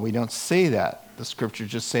 but we don't say that. The scripture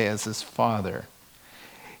just say as his father.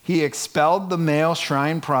 He expelled the male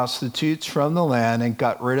shrine prostitutes from the land and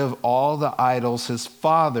got rid of all the idols his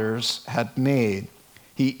fathers had made.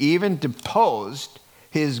 He even deposed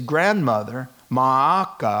his grandmother,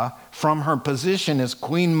 Maacah, from her position as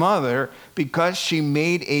queen mother because she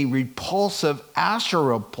made a repulsive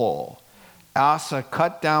Asherah pole. Asa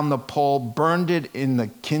cut down the pole, burned it in the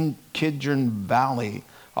Kidron Valley.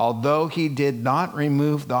 Although he did not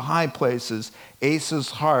remove the high places,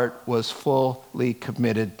 Asa's heart was fully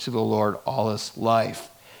committed to the Lord all his life.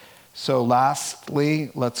 So lastly,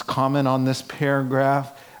 let's comment on this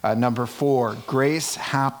paragraph. Number 4, grace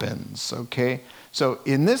happens, okay? So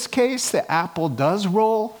in this case, the apple does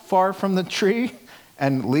roll far from the tree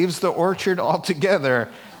and leaves the orchard altogether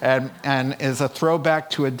and is a throwback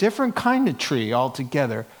to a different kind of tree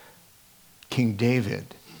altogether. King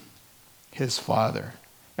David, his father.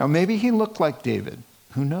 Now, maybe he looked like David.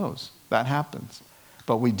 Who knows? That happens.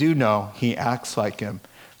 But we do know he acts like him.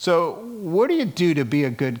 So what do you do to be a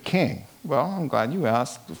good king? Well, I'm glad you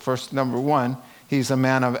asked. First, number 1, he's a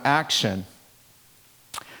man of action.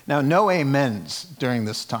 Now, no amens during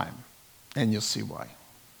this time, and you'll see why.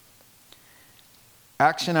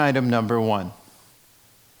 Action item number 1,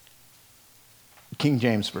 King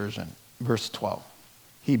James Version, verse 12.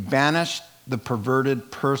 He banished the perverted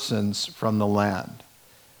persons from the land.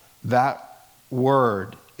 That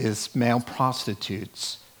word is male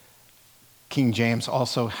prostitutes. King James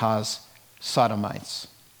also has sodomites.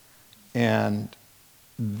 And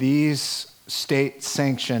these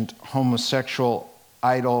state-sanctioned homosexual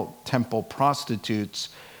idol temple prostitutes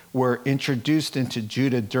were introduced into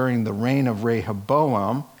Judah during the reign of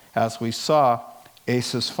Rehoboam. As we saw,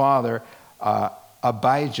 Asa's father,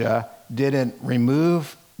 Abijah, didn't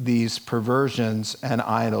remove these perversions and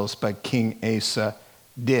idols, but King Asa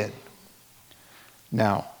did.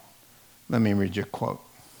 Now, let me read you a quote.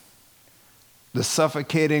 The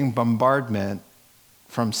suffocating bombardment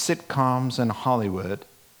from sitcoms and Hollywood,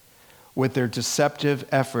 with their deceptive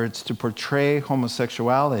efforts to portray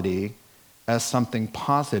homosexuality as something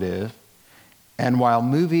positive, and while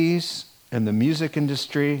movies and the music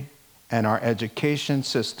industry and our education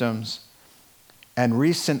systems and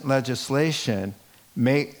recent legislation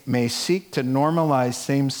may seek to normalize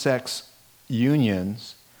same-sex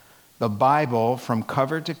unions, the Bible, from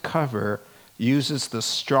cover to cover, uses the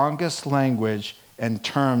strongest language and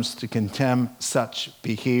terms to condemn such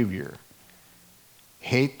behavior.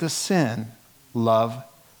 Hate the sin, love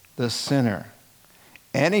the sinner.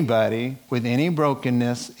 Anybody with any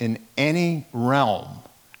brokenness in any realm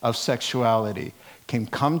of sexuality can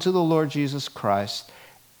come to the Lord Jesus Christ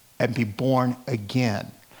and be born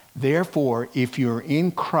again. Therefore, if you're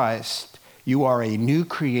in Christ, you are a new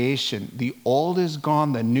creation. The old is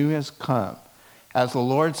gone, the new has come. As the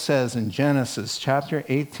Lord says in Genesis chapter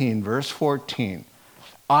 18, verse 14,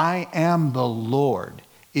 I am the Lord.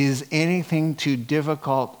 Is anything too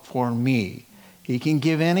difficult for me? He can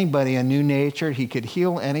give anybody a new nature. He could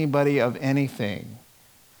heal anybody of anything.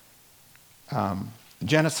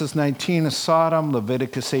 Genesis 19 is Sodom,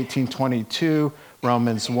 Leviticus 18:22,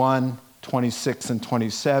 Romans 1:26 and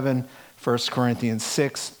 27, 1 Corinthians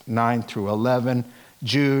 6, 9 through 11,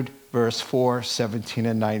 Jude, verse 4, 17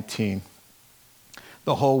 and 19.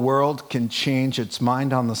 The whole world can change its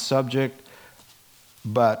mind on the subject,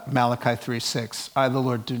 but Malachi 3:6, I, the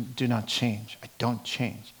Lord, do not change. I don't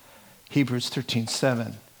change. Hebrews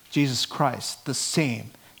 13:7, Jesus Christ, the same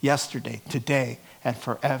yesterday, today, and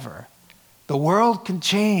forever. The world can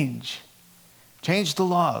change the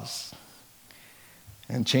laws,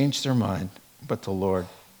 and change their mind, but the Lord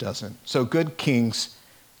doesn't. So good kings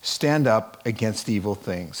stand up against evil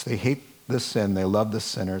things. They hate the sin, they love the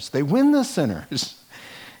sinners, they win the sinners.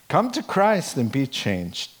 Come to Christ and be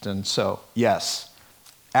changed. And so, yes,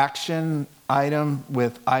 action item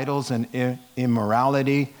with idols and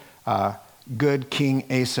immorality. Good King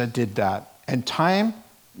Asa did that. And time,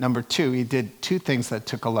 number 2, he did 2 things that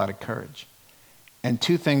took a lot of courage. And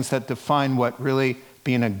 2 things that define what really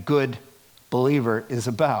being a good believer is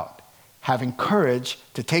about. Having courage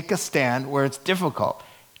to take a stand where it's difficult.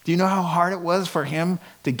 Do you know how hard it was for him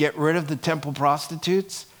to get rid of the temple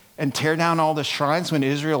prostitutes and tear down all the shrines when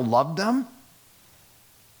Israel loved them?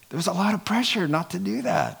 There was a lot of pressure not to do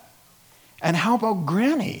that. And how about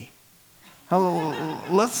Granny?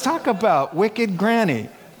 Let's talk about wicked Granny.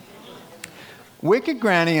 Wicked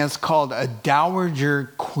Granny is called a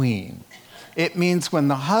dowager queen. It means when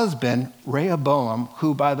the husband, Rehoboam,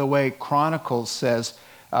 who, by the way, Chronicles says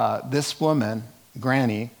this woman,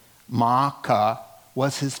 Granny, Maacah,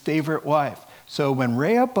 was his favorite wife. So when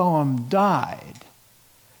Rehoboam died,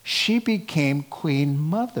 she became queen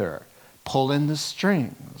mother, pulling the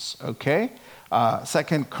strings, okay?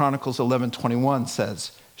 2 Chronicles 11:21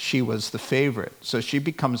 says she was the favorite. So she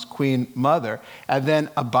becomes queen mother. And then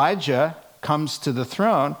Abijah comes to the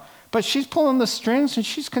throne, but she's pulling the strings and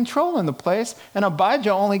she's controlling the place. And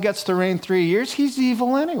Abijah only gets to reign 3 years. He's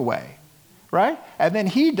evil anyway, right? And then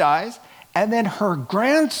he dies, and then her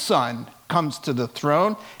grandson comes to the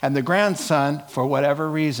throne. And the grandson, for whatever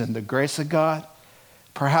reason, the grace of God,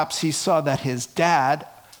 perhaps he saw that his dad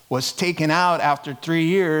was taken out after 3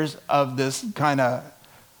 years of this kind of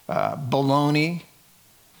baloney.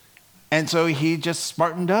 And so he just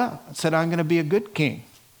smartened up and said, I'm going to be a good king.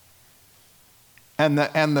 And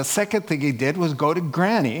the second thing he did was go to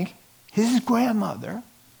Granny, his grandmother,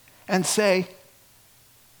 and say,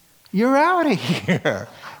 you're out of here.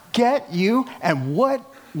 Get you. And what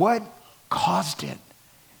caused it?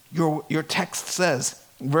 Your text says,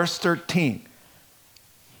 verse 13,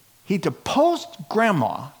 he deposed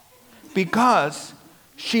grandma because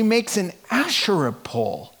she makes an Asherah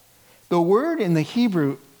pole. The word in the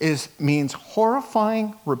Hebrew means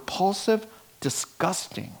horrifying, repulsive,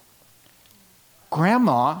 disgusting.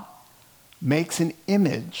 Grandma makes an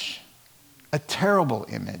image, a terrible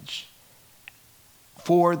image,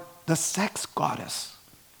 for the sex goddess.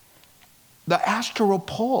 The Asherah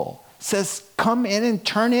pole says, come in and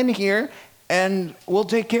turn in here and we'll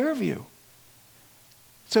take care of you.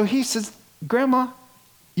 So he says, Grandma,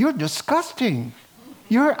 you're disgusting.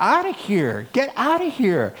 You're out of here. Get out of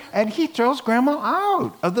here. And he throws Grandma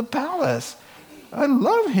out of the palace. I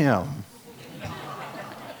love him.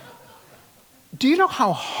 Do you know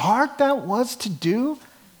how hard that was to do?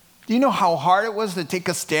 Do you know how hard it was to take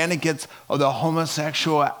a stand against the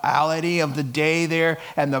homosexuality of the day there,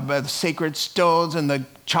 and the sacred stones, and the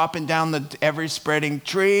chopping down the every-spreading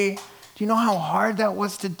tree? Do you know how hard that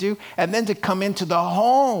was to do? And then to come into the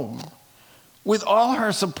home with all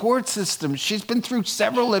her support systems. She's been through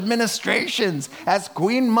several administrations as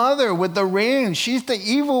queen mother with the reign. She's the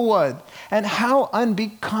evil one. And how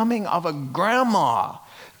unbecoming of a grandma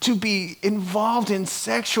to be involved in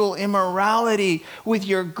sexual immorality with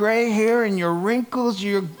your gray hair and your wrinkles.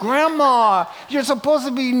 Your grandma, you're supposed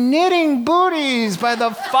to be knitting booties by the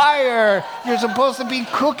fire. You're supposed to be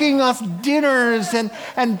cooking us dinners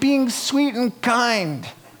and being sweet and kind.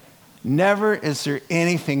 Never is there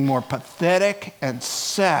anything more pathetic and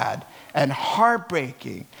sad and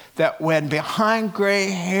heartbreaking that when behind gray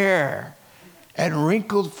hair and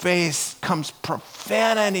wrinkled face comes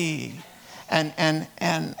profanity and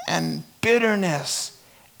bitterness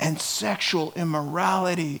and sexual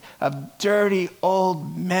immorality of dirty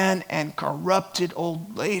old men and corrupted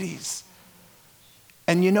old ladies.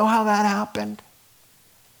 And you know how that happened?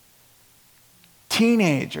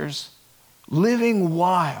 Teenagers living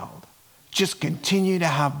wild just continue to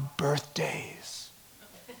have birthdays.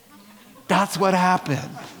 That's what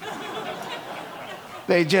happened.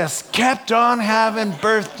 They just kept on having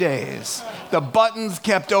birthdays. The buttons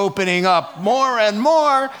kept opening up more and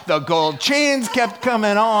more. The gold chains kept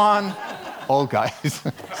coming on. Old guys,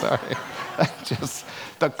 sorry.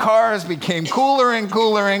 The cars became cooler and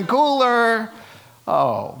cooler and cooler.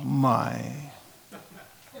 Oh my.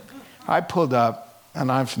 I pulled up,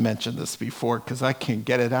 and I've mentioned this before because I can't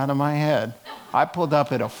get it out of my head. I pulled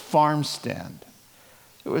up at a farm stand.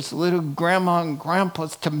 There was little grandma and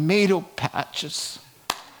grandpa's tomato patches.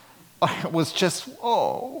 It was just,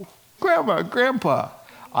 oh, grandma, grandpa.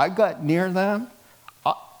 I got near them.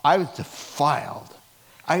 I was defiled.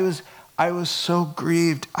 I was so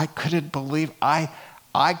grieved. I couldn't believe. The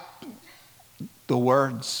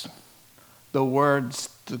words,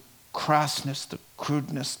 the crassness, the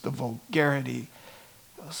crudeness, the vulgarity.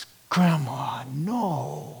 It was, grandma,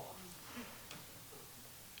 no.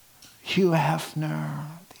 Hugh Hefner,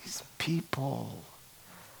 these people.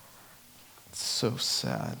 It's so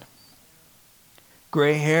sad.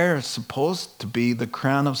 Gray hair is supposed to be the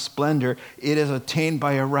crown of splendor. It is attained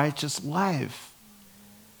by a righteous life.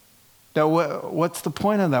 Now, what's the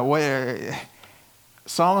point of that?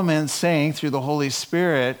 Solomon's saying through the Holy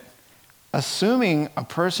Spirit, assuming a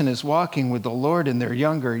person is walking with the Lord in their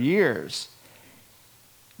younger years,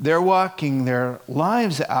 they're walking their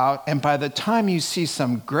lives out, and by the time you see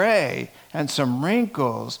some gray and some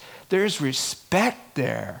wrinkles, there's respect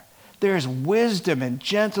there. There's wisdom and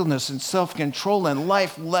gentleness and self-control and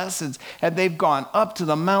life lessons. And they've gone up to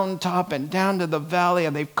the mountaintop and down to the valley,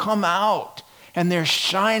 and they've come out and they're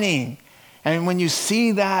shining. And when you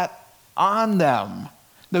see that on them,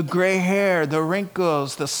 the gray hair, the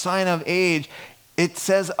wrinkles, the sign of age, it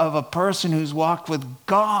says of a person who's walked with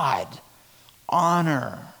God,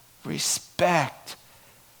 honor, respect.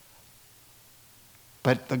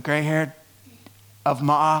 But the gray hair of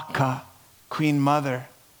Maacah, Queen Mother,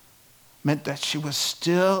 meant that she was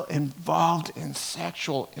still involved in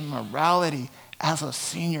sexual immorality as a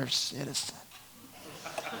senior citizen.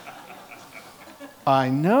 I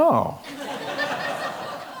know.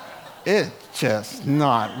 It's just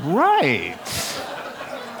not right.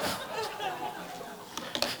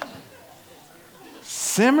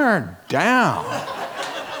 Simmer down.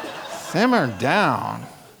 Simmer down.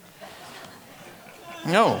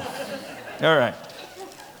 No. All right.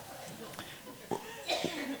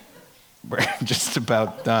 We're just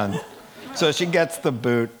about done. So she gets the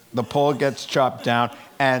boot, the pole gets chopped down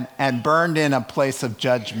and burned in a place of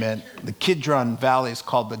judgment. The Kidron Valley is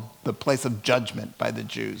called the place of judgment by the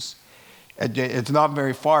Jews. It's not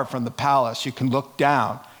very far from the palace. You can look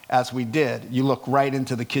down, as we did. You look right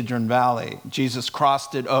into the Kidron Valley. Jesus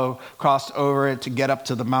crossed over it to get up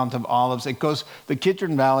to the Mount of Olives. It goes, the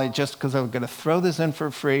Kidron Valley, just because I'm going to throw this in for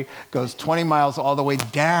free, goes 20 miles all the way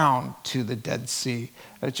down to the Dead Sea.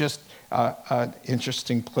 It's just an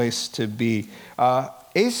interesting place to be.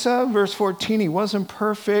 Asa, verse 14, he wasn't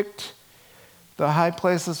perfect. The high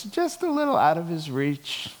places just a little out of his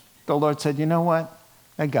reach. The Lord said, you know what?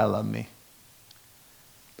 That guy loved me.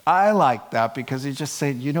 I like that because he just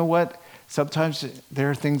said, you know what? Sometimes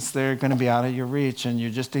there are things that are going to be out of your reach and you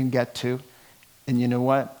just didn't get to. And you know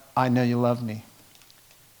what? I know you love me.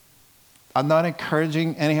 I'm not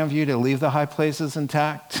encouraging any of you to leave the high places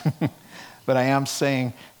intact. But I am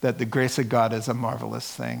saying that the grace of God is a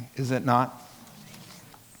marvelous thing, is it not?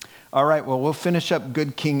 All right, well, we'll finish up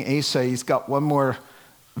good King Asa. He's got one more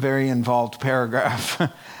very involved paragraph,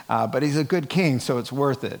 but he's a good king, so it's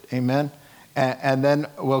worth it, amen? And then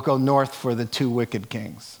we'll go north for the two wicked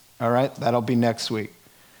kings, all right? That'll be next week.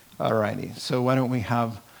 All righty, so why don't we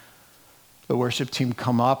have the worship team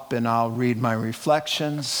come up, and I'll read my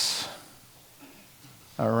reflections.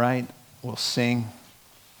 All right, we'll sing.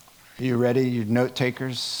 Are you ready, you note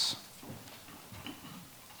takers?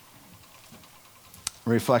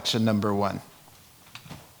 Reflection number 1.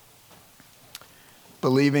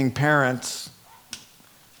 Believing parents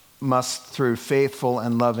must, through faithful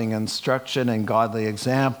and loving instruction and godly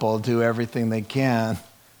example, do everything they can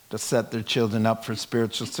to set their children up for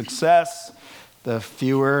spiritual success. The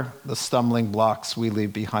fewer the stumbling blocks we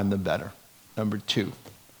leave behind, the better. Number 2.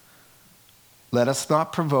 Let us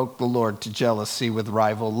not provoke the Lord to jealousy with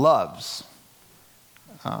rival loves,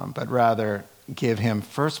 but rather give him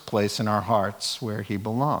first place in our hearts where he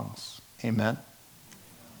belongs. Amen?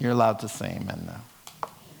 You're allowed to say amen now.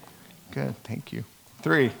 Good, thank you.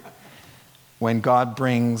 3, when God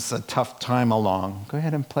brings a tough time along. Go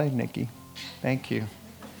ahead and play, Nikki. Thank you.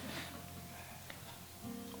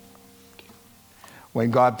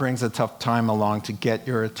 When God brings a tough time along to get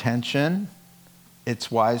your attention, it's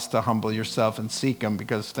wise to humble yourself and seek him,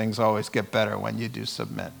 because things always get better when you do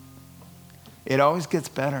submit. It always gets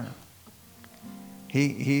better.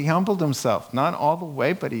 He humbled himself, not all the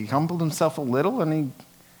way, but he humbled himself a little and he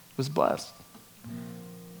was blessed.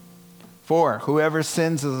 4, whoever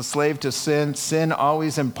sins is a slave to sin. Sin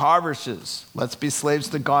always impoverishes. Let's be slaves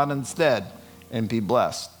to God instead and be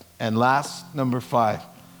blessed. And last, number 5,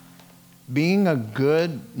 being a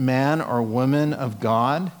good man or woman of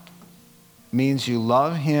God means you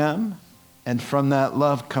love him, and from that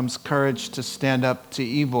love comes courage to stand up to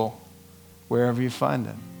evil wherever you find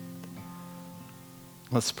it.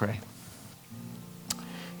 Let's pray.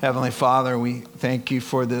 Heavenly Father, we thank you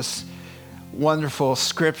for this wonderful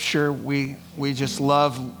scripture. We just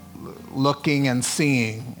love looking and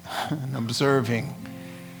seeing and observing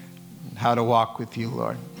how to walk with you,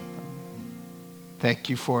 Lord. Thank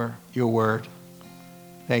you for your word.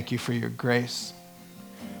 Thank you for your grace.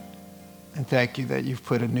 And thank you that you've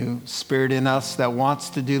put a new spirit in us that wants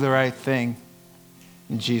to do the right thing.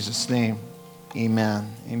 In Jesus' name, amen.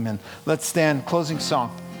 Amen. Let's stand. Closing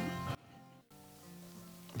song.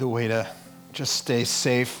 The way to just stay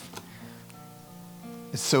safe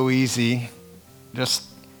is so easy. Just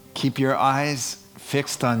keep your eyes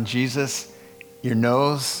fixed on Jesus, your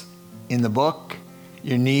nose in the book,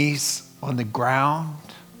 your knees on the ground,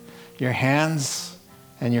 your hands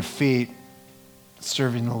and your feet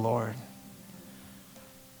serving the Lord.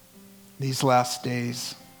 These last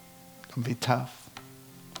days can be tough.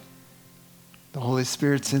 The Holy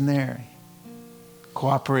Spirit's in there.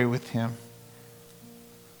 Cooperate with him.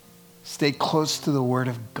 Stay close to the Word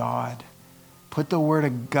of God. Put the Word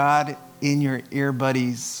of God in your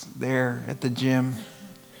earbuddies there at the gym,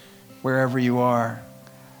 wherever you are.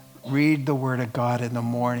 Read the Word of God in the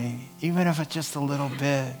morning, even if it's just a little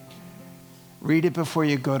bit. Read it before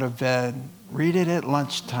you go to bed. Read it at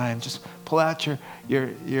lunchtime. Just pull out your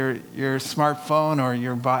smartphone or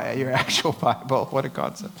your actual Bible. What a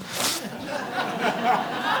concept.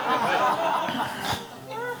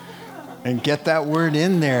 And get that word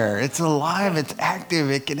in there. It's alive. It's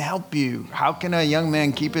active. It can help you. How can a young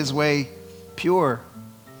man keep his way pure?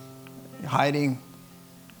 Hiding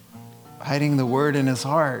the word in his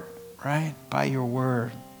heart, right? By your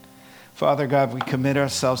word. Father God, we commit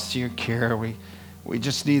ourselves to your care. We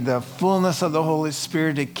just need the fullness of the Holy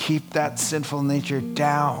Spirit to keep that sinful nature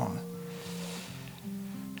down.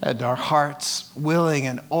 And our hearts willing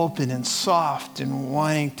and open and soft and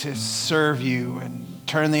wanting to serve you and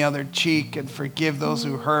turn the other cheek and forgive those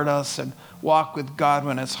who hurt us and walk with God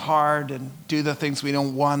when it's hard and do the things we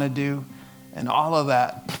don't want to do. And all of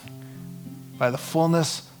that by the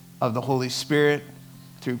fullness of the Holy Spirit,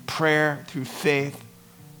 through prayer, through faith,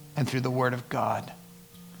 and through the Word of God.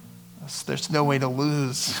 There's no way to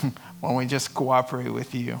lose when we just cooperate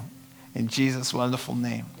with you. In Jesus' wonderful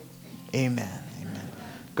name, amen. Amen.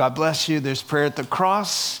 God bless you. There's prayer at the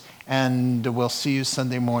cross, and we'll see you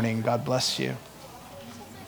Sunday morning. God bless you.